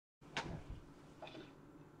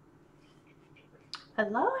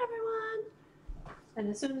Hello everyone! And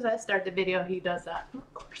as soon as I start the video, he does that,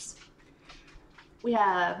 of course. We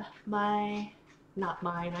have not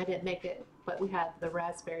mine, I didn't make it, but we have the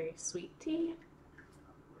raspberry sweet tea.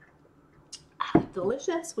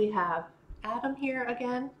 Delicious. We have Adam here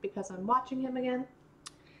again because I'm watching him again.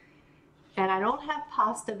 And I don't have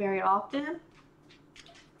pasta very often,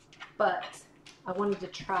 but I wanted to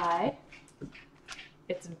try.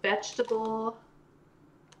 It's vegetable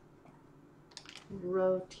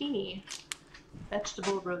rotini.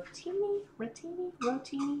 Vegetable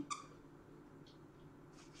rotini.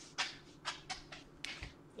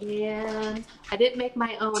 And I didn't make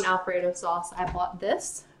my own Alfredo sauce. I bought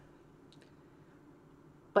this,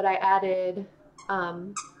 but I added,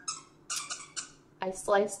 I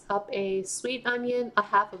sliced up a sweet onion, a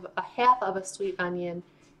half of a sweet onion,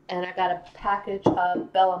 and I got a package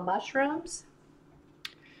of bella mushrooms,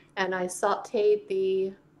 and I sauteed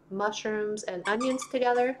the mushrooms and onions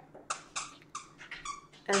together,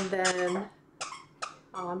 and then,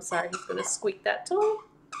 oh, I'm sorry, he's gonna squeak that toy.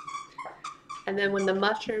 And then when the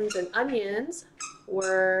mushrooms and onions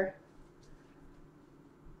were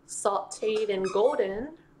sauteed and golden,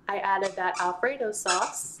 I added that Alfredo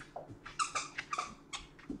sauce.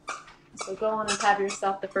 So go on and have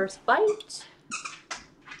yourself the first bite.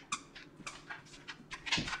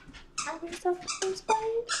 Have yourself the first bite.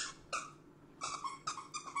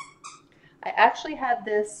 I actually had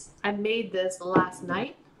this, I made this last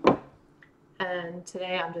night, and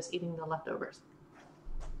today I'm just eating the leftovers.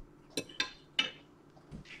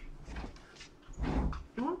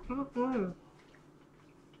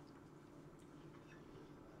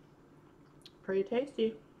 Pretty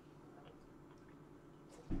tasty.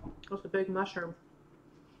 That's a big mushroom.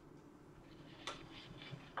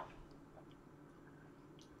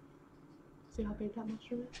 See how big that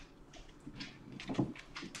mushroom is?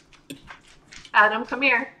 Adam, come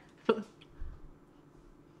here.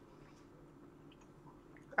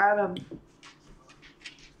 Adam.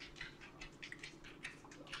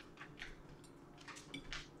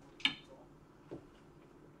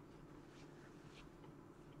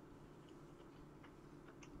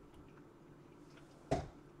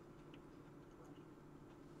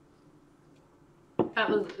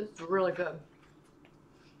 It's really good.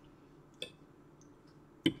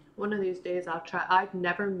 One of these days I'll try. I've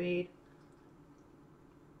never made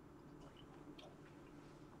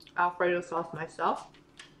Alfredo sauce myself.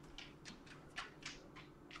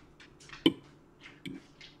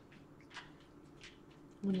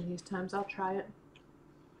 One of these times I'll try it.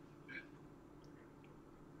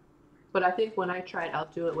 But I think when I try it, I'll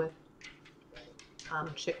do it with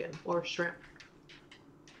chicken or shrimp.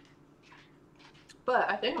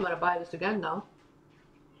 But I think I'm going to buy this again though.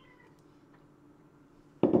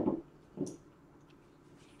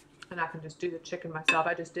 And I can just do the chicken myself.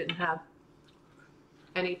 I just didn't have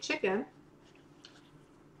any chicken.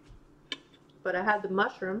 But I had the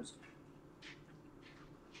mushrooms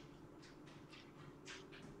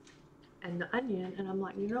and the onion. And I'm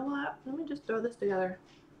like, you know what? Let me just throw this together.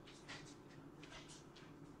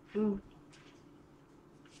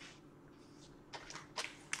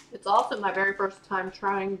 It's also my very first time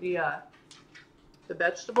trying the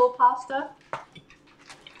vegetable pasta.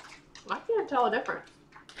 I can't tell a difference.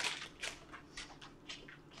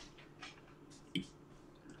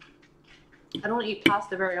 I don't eat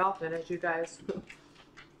pasta very often, as you guys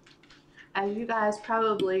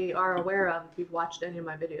probably are aware of if you've watched any of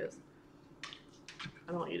my videos.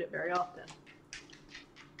 I don't eat it very often.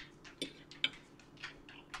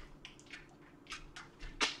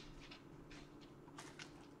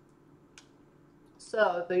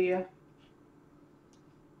 So the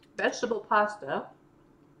vegetable pasta,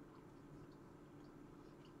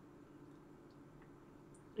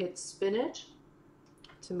 it's spinach,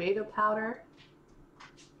 tomato powder.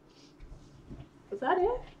 Is that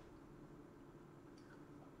it?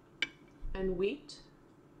 And wheat.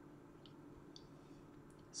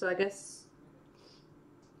 So I guess,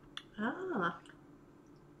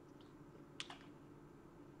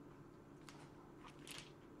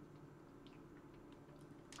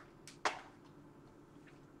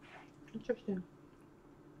 interesting.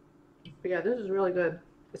 But yeah, this is really good,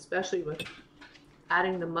 especially with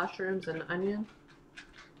adding the mushrooms and the onion.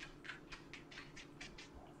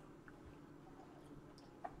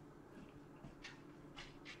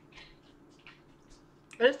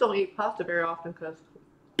 I just don't eat pasta very often because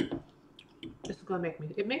it's gonna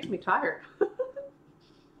it makes me tired.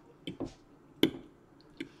 And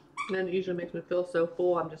then it usually makes me feel so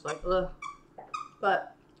full, I'm just like, ugh.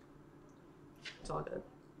 But it's all good.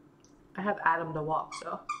 I have Adam to walk,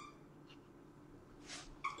 so.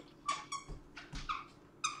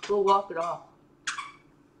 we'll walk it off.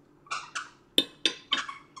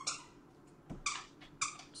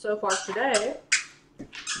 So far today,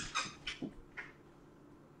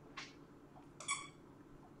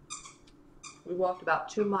 we walked about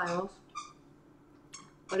 2 miles,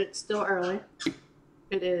 but it's still early.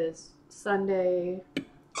 It is Sunday,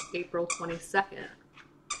 April 22nd.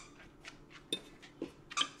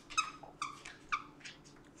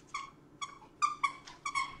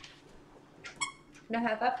 Can I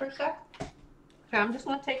have that for a sec? Okay, I'm just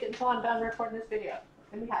gonna take it until I'm done recording this video.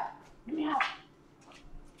 Let me have it. Let me have it.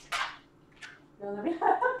 No, let me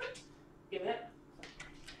have it. Give it.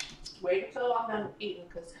 Wait until I'm done eating,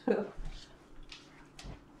 because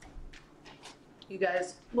you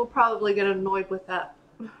guys will probably get annoyed with that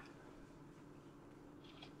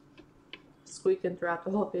squeaking throughout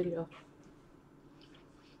the whole video.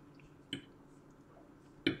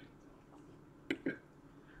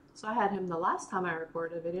 So I had him the last time I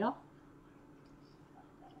recorded a video.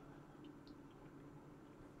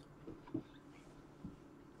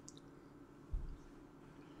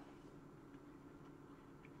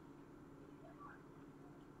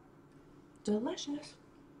 Delicious.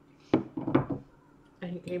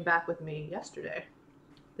 And he came back with me yesterday.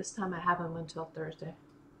 This time I have him until Thursday.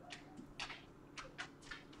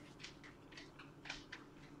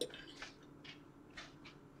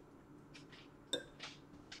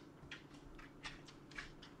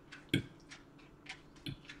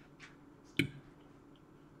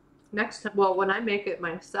 Next time, well, when I make it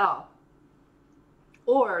myself,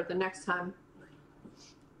 or the next time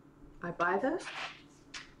I buy this,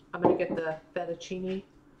 I'm gonna get the fettuccine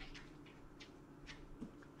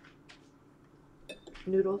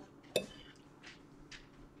noodles.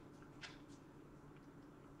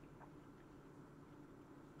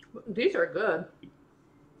 These are good.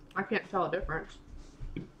 I can't tell a difference.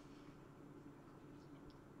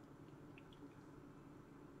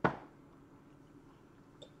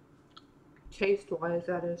 Taste-wise,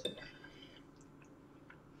 that is.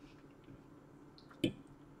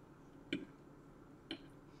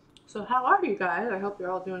 So how are you guys? I hope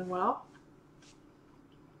you're all doing well.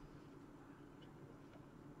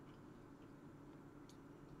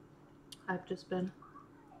 I've just been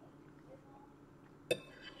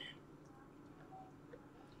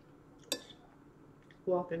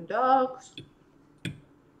walking dogs,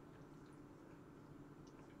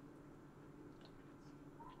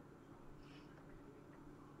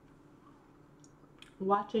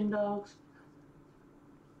 watching dogs,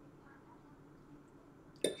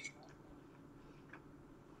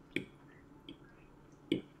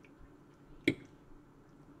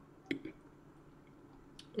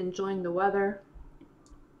 enjoying the weather.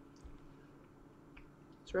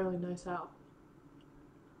 It's really nice out.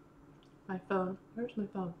 My phone, where's my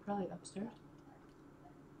phone? Probably upstairs.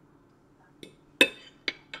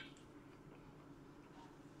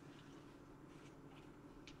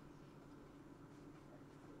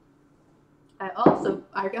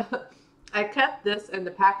 I kept this in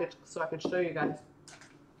the package so I could show you guys.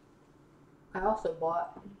 I also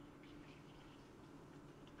bought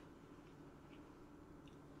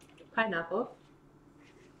pineapple.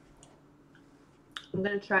 I'm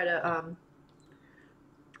gonna try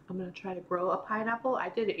to grow a pineapple. I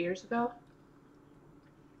did it years ago.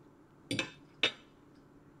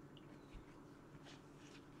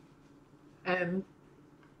 And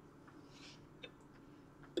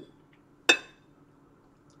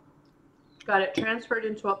got it transferred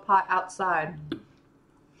into a pot outside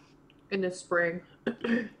in the spring.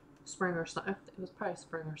 Spring or summer. It was probably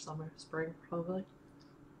spring or summer. Spring, probably.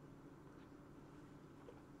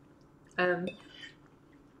 And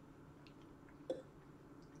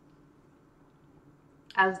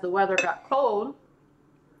as the weather got cold,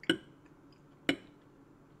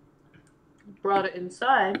 brought it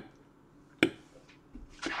inside.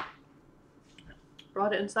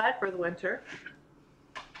 Brought it inside for the winter.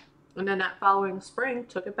 And then that following spring,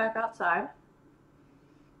 took it back outside.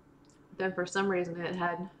 Then for some reason it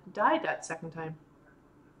had died that second time.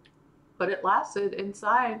 But it lasted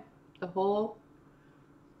inside the whole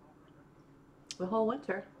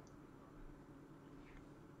winter.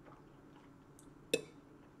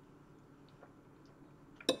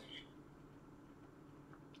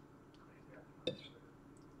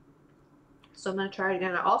 So I'm going to try it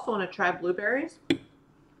again. I also want to try blueberries,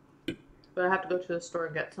 but I have to go to the store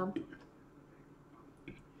and get some.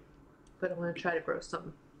 But I'm going to try to grow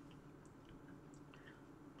some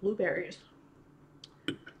blueberries.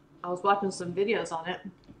 I was watching some videos on it.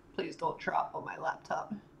 Please don't drop on my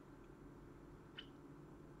laptop.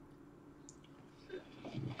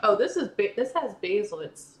 Oh, this has basil.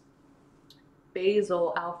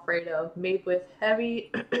 Basil Alfredo made with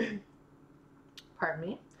heavy, pardon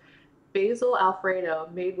me, Basil Alfredo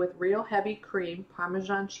made with real heavy cream,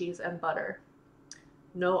 Parmesan cheese, and butter.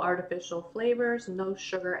 No artificial flavors, no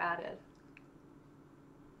sugar added.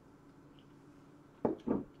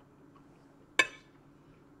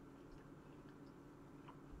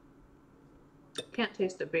 Can't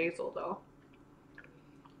taste the basil though.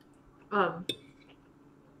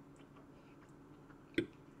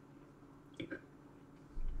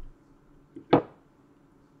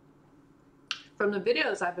 From the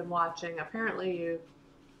videos I've been watching, apparently you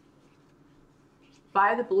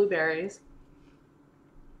buy the blueberries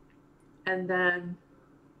and then,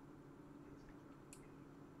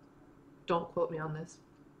 don't quote me on this,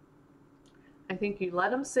 I think you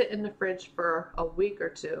let them sit in the fridge for a week or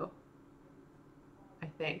two, I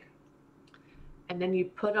think. And then you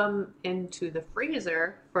put them into the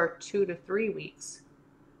freezer for 2 to 3 weeks,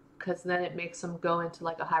 because then it makes them go into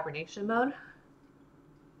like a hibernation mode.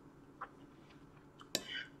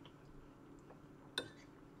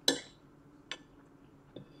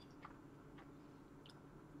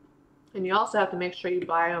 And you also have to make sure you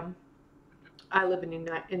buy them. I live in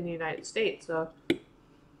the United States, so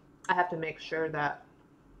I have to make sure that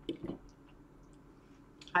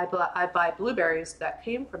I buy blueberries that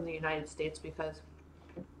came from the United States, because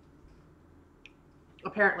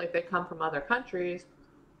apparently if they come from other countries,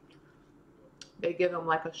 they give them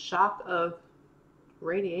like a shock of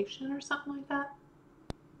radiation or something like that.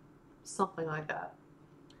 Something like that.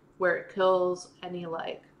 Where it kills any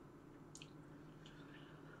like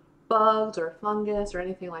bugs or fungus or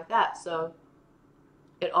anything like that. So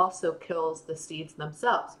it also kills the seeds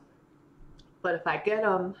themselves. But if I get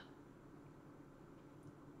them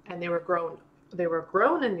and they were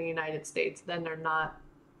grown in the United States, then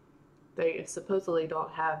they supposedly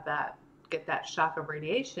don't have get that shock of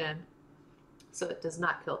radiation, so it does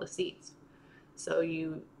not kill the seeds. So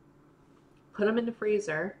you put them in the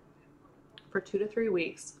freezer for 2 to 3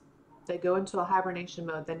 weeks. They go into a hibernation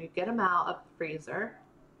mode. Then you get them out of the freezer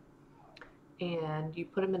and you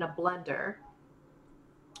put them in a blender.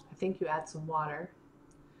 I think you add some water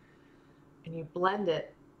and you blend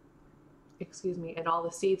it, and all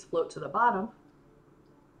the seeds float to the bottom.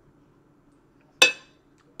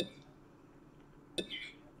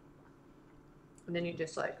 And then you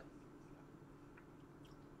just like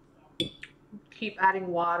keep adding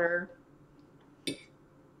water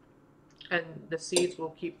and the seeds will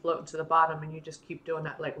keep floating to the bottom, and you just keep doing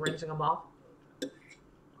that, like rinsing them off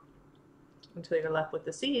until you're left with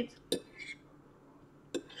the seeds.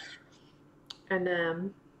 And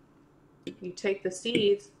then you take the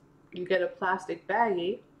seeds, you get a plastic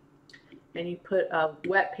baggie, and you put a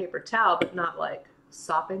wet paper towel, but not like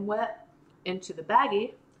sopping wet, into the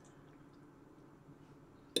baggie.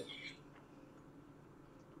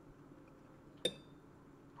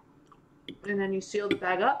 And then you seal the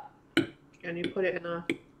bag up and you put it in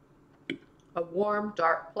a warm,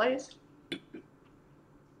 dark place.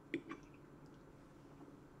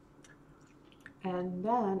 And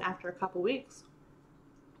then after a couple weeks,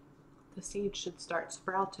 the seeds should start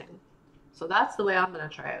sprouting. So that's the way I'm going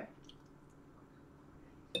to try it.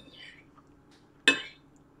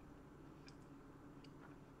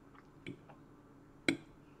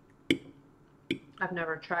 I've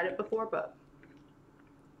never tried it before, but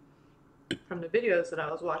from the videos that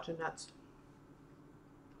I was watching, that's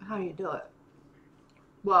how you do it.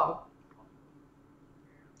 Well,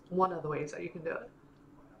 one of the ways that you can do it.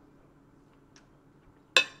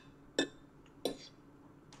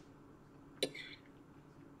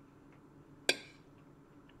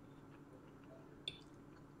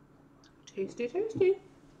 Tasty, tasty.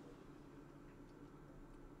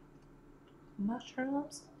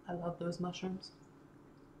 Mushrooms. I love those mushrooms.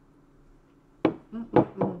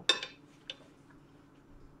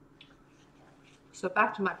 So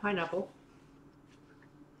back to my pineapple.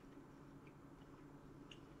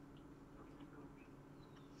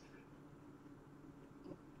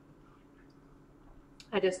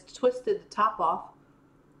 I just twisted the top off.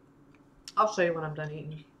 I'll show you when I'm done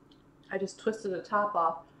eating. I just twisted the top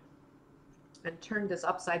off and turned this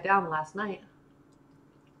upside down last night.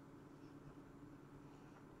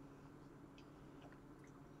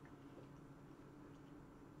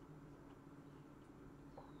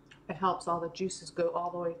 It helps all the juices go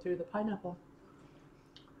all the way through the pineapple,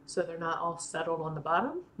 so they're not all settled on the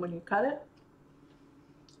bottom when you cut it.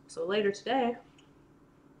 So later today,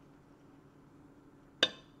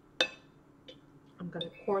 I'm going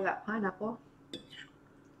to core that pineapple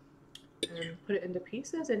and put it into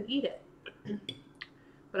pieces and eat it.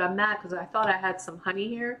 But I'm mad because I thought I had some honey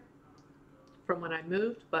here from when I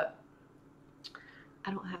moved, but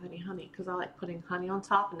I don't have any honey because I like putting honey on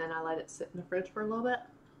top and then I let it sit in the fridge for a little bit.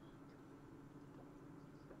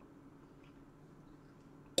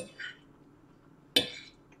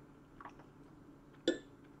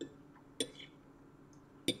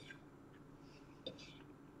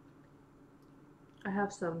 I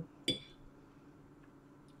have some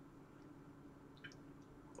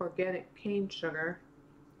organic cane sugar,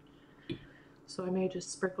 so I may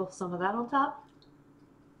just sprinkle some of that on top.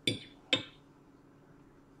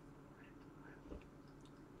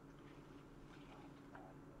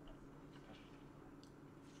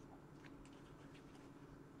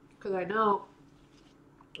 Because I know,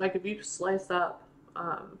 like if you slice up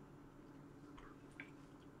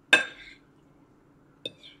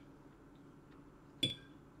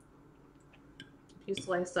you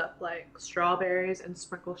slice up like strawberries and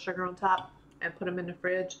sprinkle sugar on top and put them in the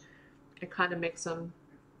fridge, it kind of makes them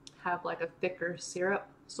have like a thicker syrup,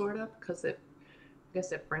 sort of, because I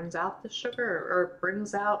guess it brings out the sugar or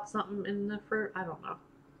brings out something in the fruit. I don't know.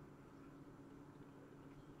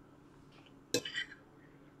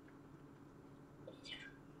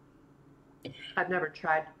 I've never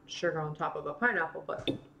tried sugar on top of a pineapple, but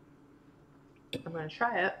I'm going to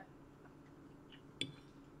try it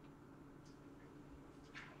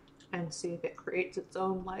and see if it creates its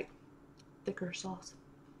own like thicker sauce.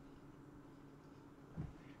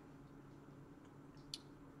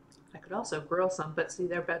 I could also grill some, but see,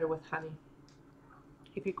 they're better with honey.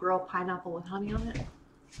 If you grill pineapple with honey on it.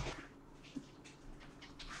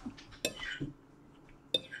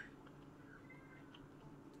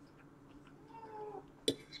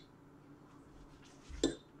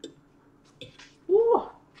 Ooh,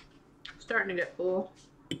 starting to get full.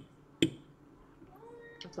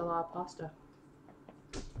 That's a lot of pasta.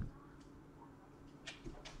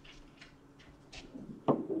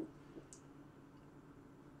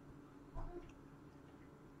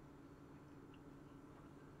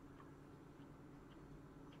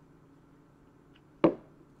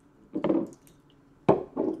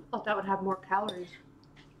 Thought that would have more calories.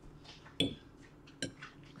 It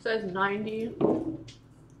says 90.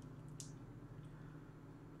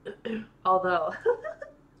 Although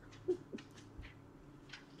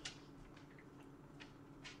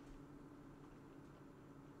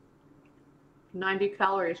 90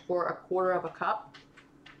 calories for a quarter of a cup,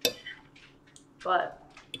 but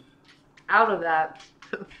out of that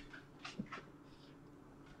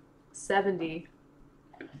 70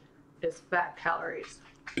 is fat calories.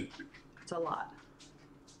 It's a lot.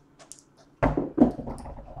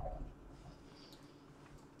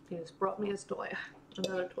 He just brought me his toy,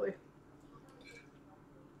 another toy.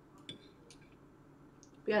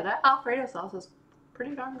 But yeah, that Alfredo sauce is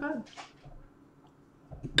pretty darn good.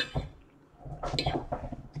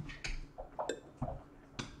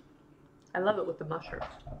 I love it with the mushrooms.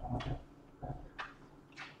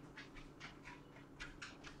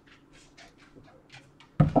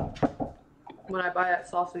 When I buy that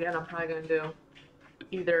sauce again, I'm probably going to do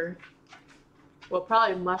either, well,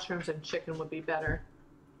 probably mushrooms and chicken would be better.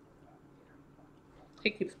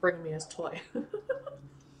 He keeps bringing me his toy.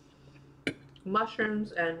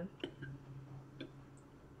 Mushrooms and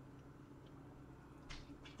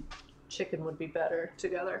chicken would be better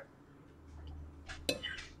together.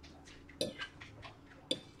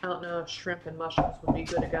 I don't know if shrimp and mushrooms would be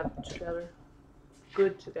good together.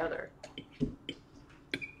 Good together.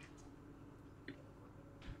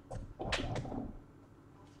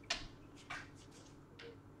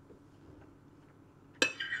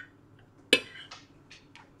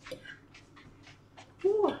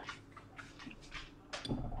 Ooh.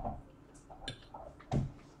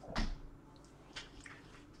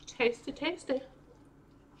 Tasty, tasty.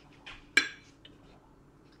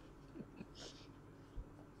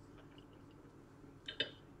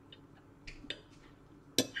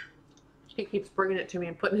 He keeps bringing it to me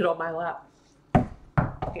and putting it on my lap.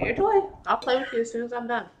 Get your toy. I'll play with you as soon as I'm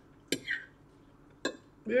done.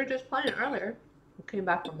 We were just playing earlier. We came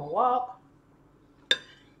back from a walk.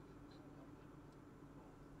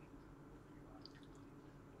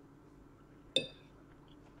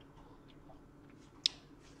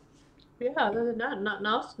 Yeah, other than that, nothing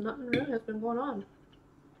else. Nothing really has been going on.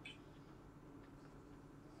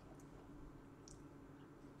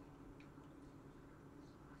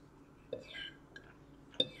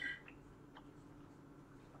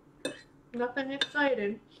 Nothing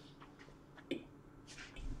exciting.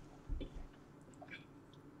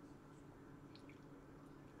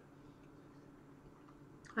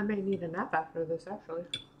 I may need a nap after this, actually.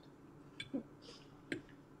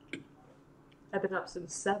 I've been up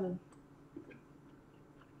since 7.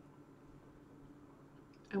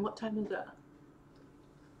 And what time is that?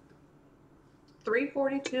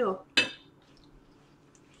 $3.42.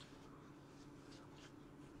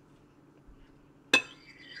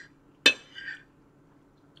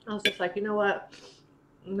 I was just like, you know what?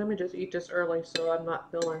 Let me just eat this early so I'm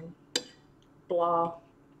not feeling blah.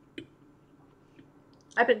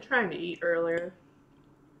 I've been trying to eat earlier.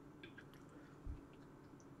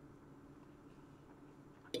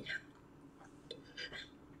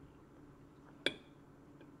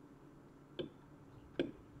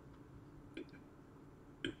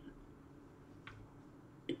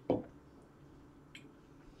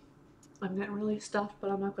 I'm getting really stuffed,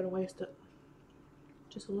 but I'm not going to waste it.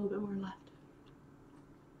 Just a little bit more left.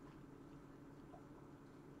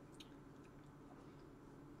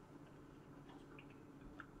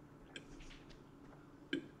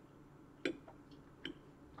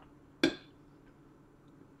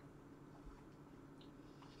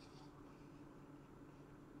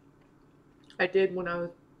 I did when I was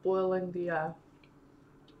boiling the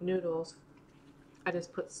noodles. I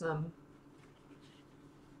just put some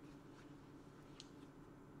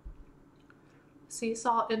sea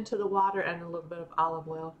salt into the water and a little bit of olive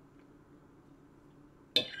oil.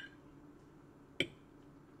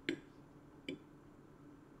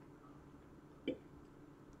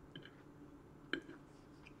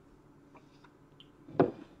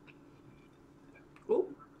 Ooh.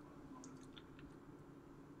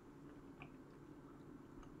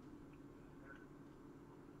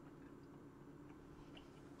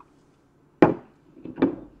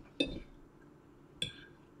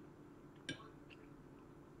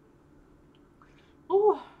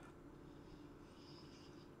 Ooh.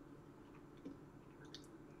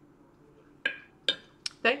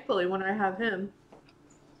 Thankfully, when I have him,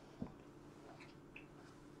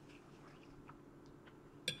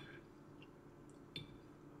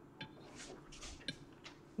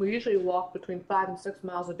 we usually walk between 5 and 6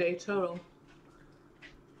 miles a day total.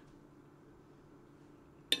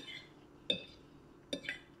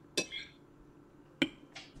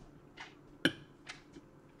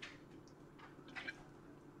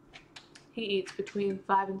 He eats between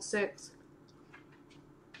 5 and 6.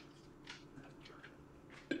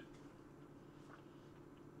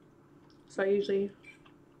 So I usually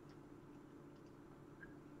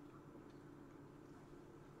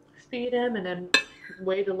feed him and then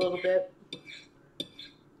wait a little bit,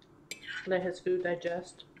 let his food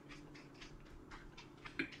digest.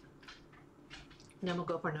 And then we'll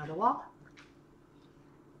go for another walk.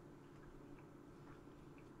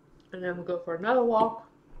 And then we'll go for another walk,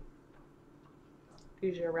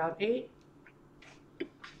 usually around 8.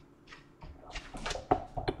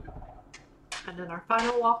 And then our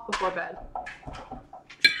final walk before bed.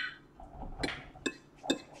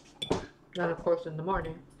 Then of course in the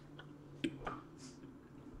morning,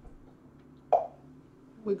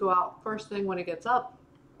 we go out first thing when he gets up.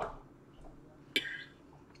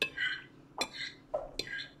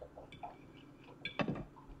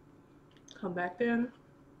 Come back in.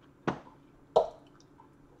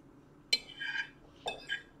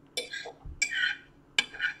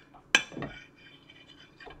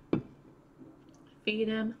 Feed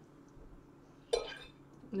him.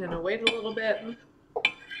 And then I'll wait a little bit.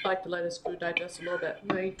 I like to let his food digest a little bit.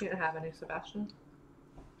 No, you can't have any, Sebastian.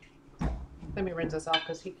 Let me rinse this off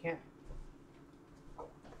because he can't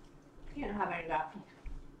have any of that.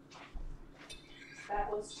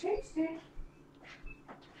 That was tasty.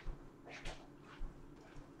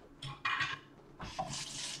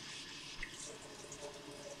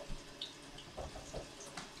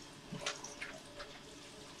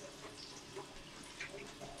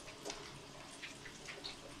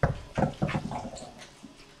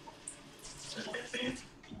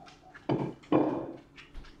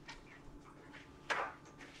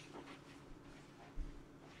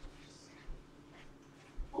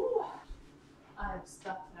 I'm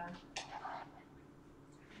stuffed now.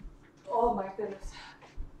 Oh my goodness.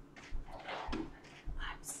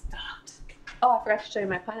 I'm stuffed. Oh, I forgot to show you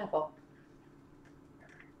my pineapple.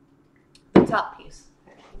 The top piece.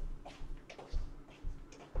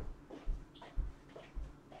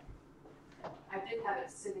 I did have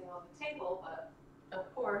it sitting on the table, but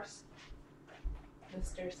of course,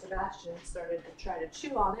 Mr. Sebastian started to try to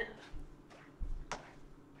chew on it.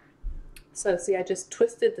 So see, I just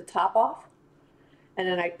twisted the top off. And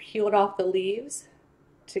then I peeled off the leaves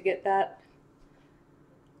to get that.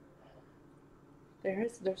 They're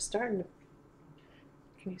starting to,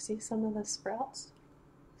 can you see some of the sprouts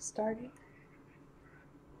starting?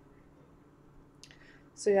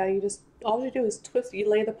 So yeah, all you do is twist, you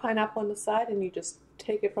lay the pineapple on the side and you just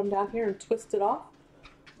take it from down here and twist it off.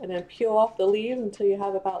 And then peel off the leaves until you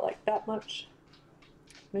have about like that much.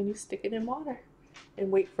 And then you stick it in water.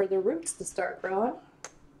 and wait for the roots to start growing.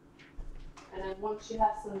 And then once you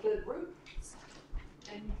have some good roots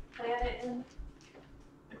and you plant it in,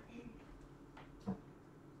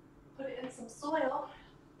 put it in some soil.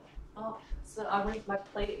 Oh, so I'll raise my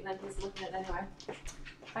plate and then he's looking at it anyway.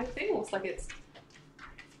 I think it looks like it's,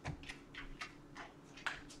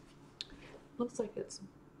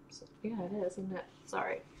 yeah, it is, isn't it?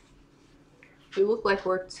 Sorry. We look like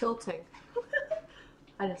we're tilting.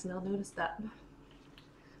 I just now noticed that.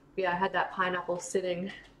 Yeah, I had that pineapple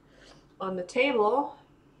sitting on the table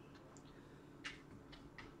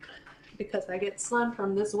because I get sun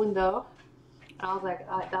from this window. And I was like,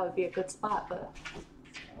 that would be a good spot, but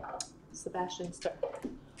Sebastian started.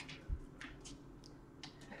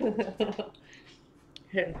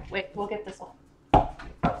 Here, wait, we'll get this one.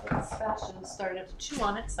 Sebastian started to chew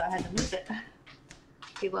on it, so I had to move it.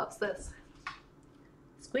 He loves this.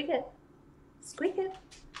 Squeak it. Squeak it.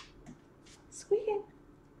 Squeak it.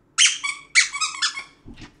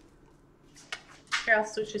 Here, I'll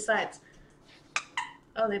switch your sides.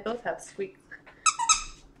 Oh, they both have squeak.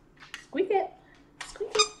 Squeak it.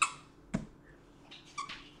 Squeak it.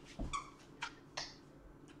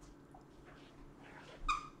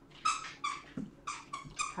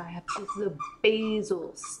 I have pieces of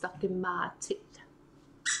basil stuck in my teeth.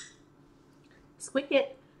 Squeak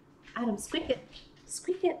it. Adam, squeak it.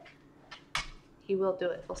 Squeak it. He will do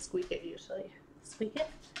it. He'll squeak it usually. Squeak it.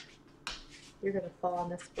 You're going to fall on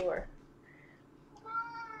this floor.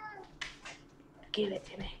 Give it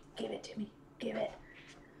to me. Give it to me. Give it.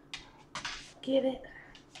 Give it.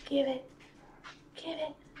 Give it. Give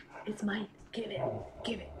it. It's mine. Give it.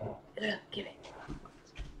 Give it. Give it.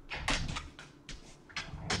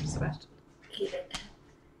 Sebastian. Give it.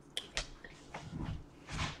 Give it.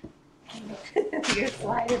 Give it. You're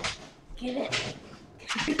sliding. Give it.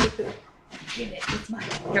 Give it. It's mine.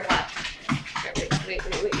 Here, watch. Here, wait.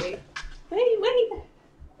 Wait.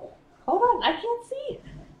 Hold on. I can't see.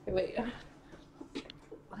 Here, wait.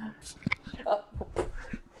 Oh.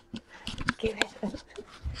 Give it.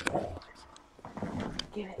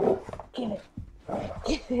 Give it. Give it.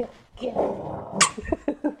 Give it. Give it.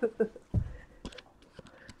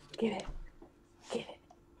 Give it. Give it.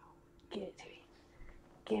 Give it to me.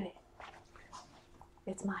 Give it.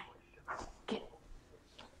 It's mine. Give it.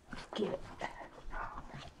 Give it.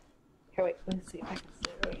 Here, wait. Let me see if I can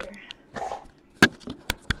sit right here.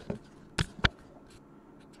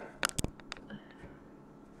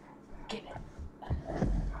 Give it.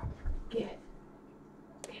 Give it.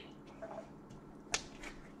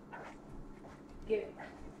 Give it.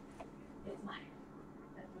 It's mine.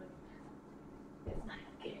 It's mine.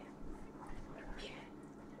 Give it. Give it.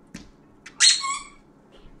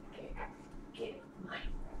 Give it. Give it. Mine.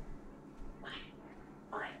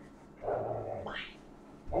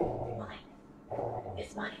 Mine.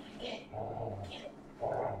 It's mine. Give it. Give it.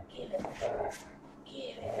 Give it.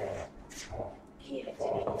 Give it. Give it to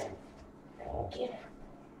me. Give it.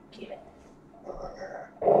 Give it.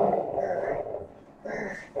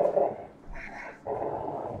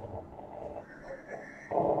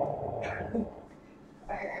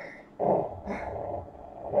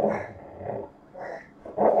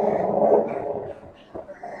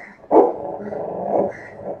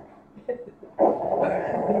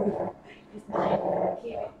 It's mine.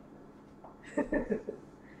 Give it.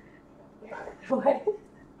 What?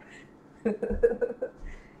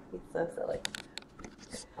 He's so silly.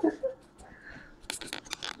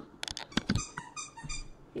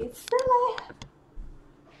 He's silly.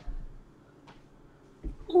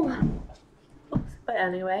 Oops. But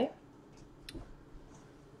anyway,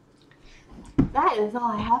 that is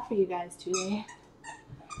all I have for you guys today.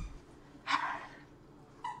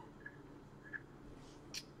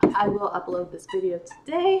 I will upload this video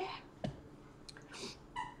today.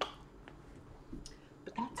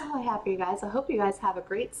 But that's all I have for you guys. I hope you guys have a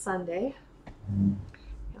great Sunday.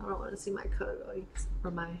 I don't want to see my coat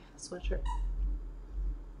or my sweatshirt.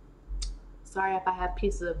 Sorry if I have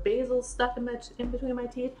pieces of basil stuck in between my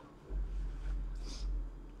teeth.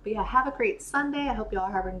 But yeah, have a great Sunday. I hope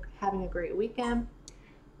y'all are having a great weekend.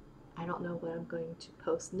 I don't know what I'm going to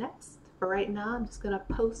post next. For right now, I'm just going to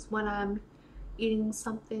post when I'm eating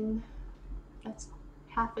something that's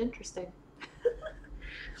half interesting.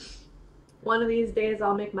 One of these days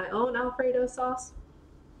I'll make my own Alfredo sauce.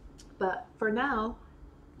 But for now,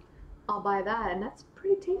 I'll buy that, and that's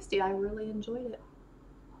pretty tasty. I really enjoyed it.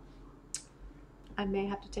 I may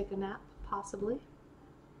have to take a nap, possibly.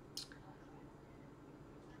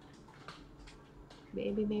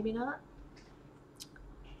 Maybe, maybe not.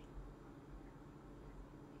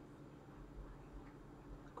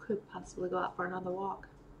 Could possibly go out for another walk.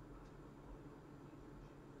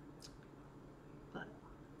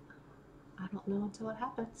 don't know until it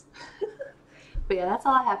happens. But yeah, that's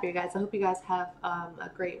all I have for you guys. I hope you guys have a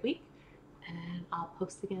great week, and I'll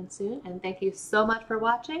post again soon. And thank you so much for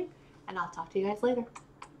watching, and I'll talk to you guys later.